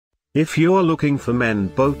If you're looking for men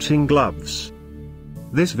boating gloves,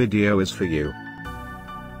 this video is for you.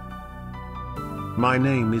 My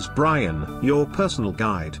name is Brian, your personal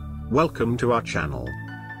guide. Welcome to our channel.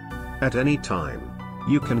 At any time,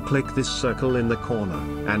 you can click this circle in the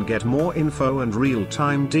corner and get more info and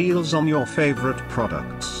real-time deals on your favorite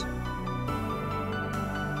products.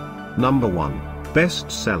 Number 1,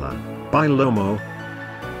 Bestseller, by Lomo.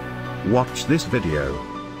 Watch this video.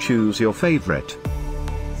 Choose your favorite.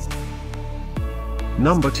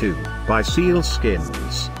 Number 2, by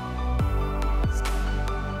Sealskinz.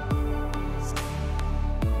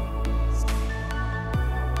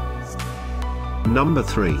 Number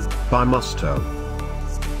 3, by Musto.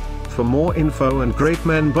 For more info and great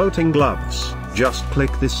men boating gloves, just click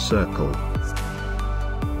this circle.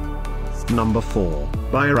 Number 4,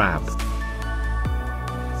 by Rab.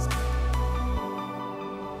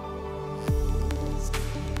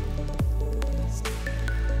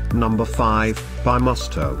 Number 5, by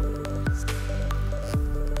Musto.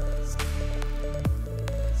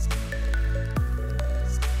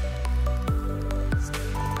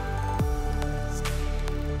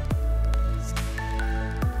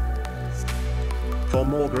 For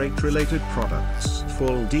more great related products,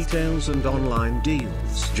 full details and online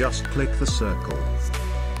deals, just click the circle.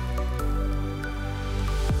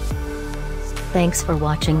 Thanks for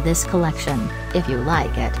watching this collection. If you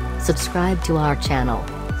like it, subscribe to our channel.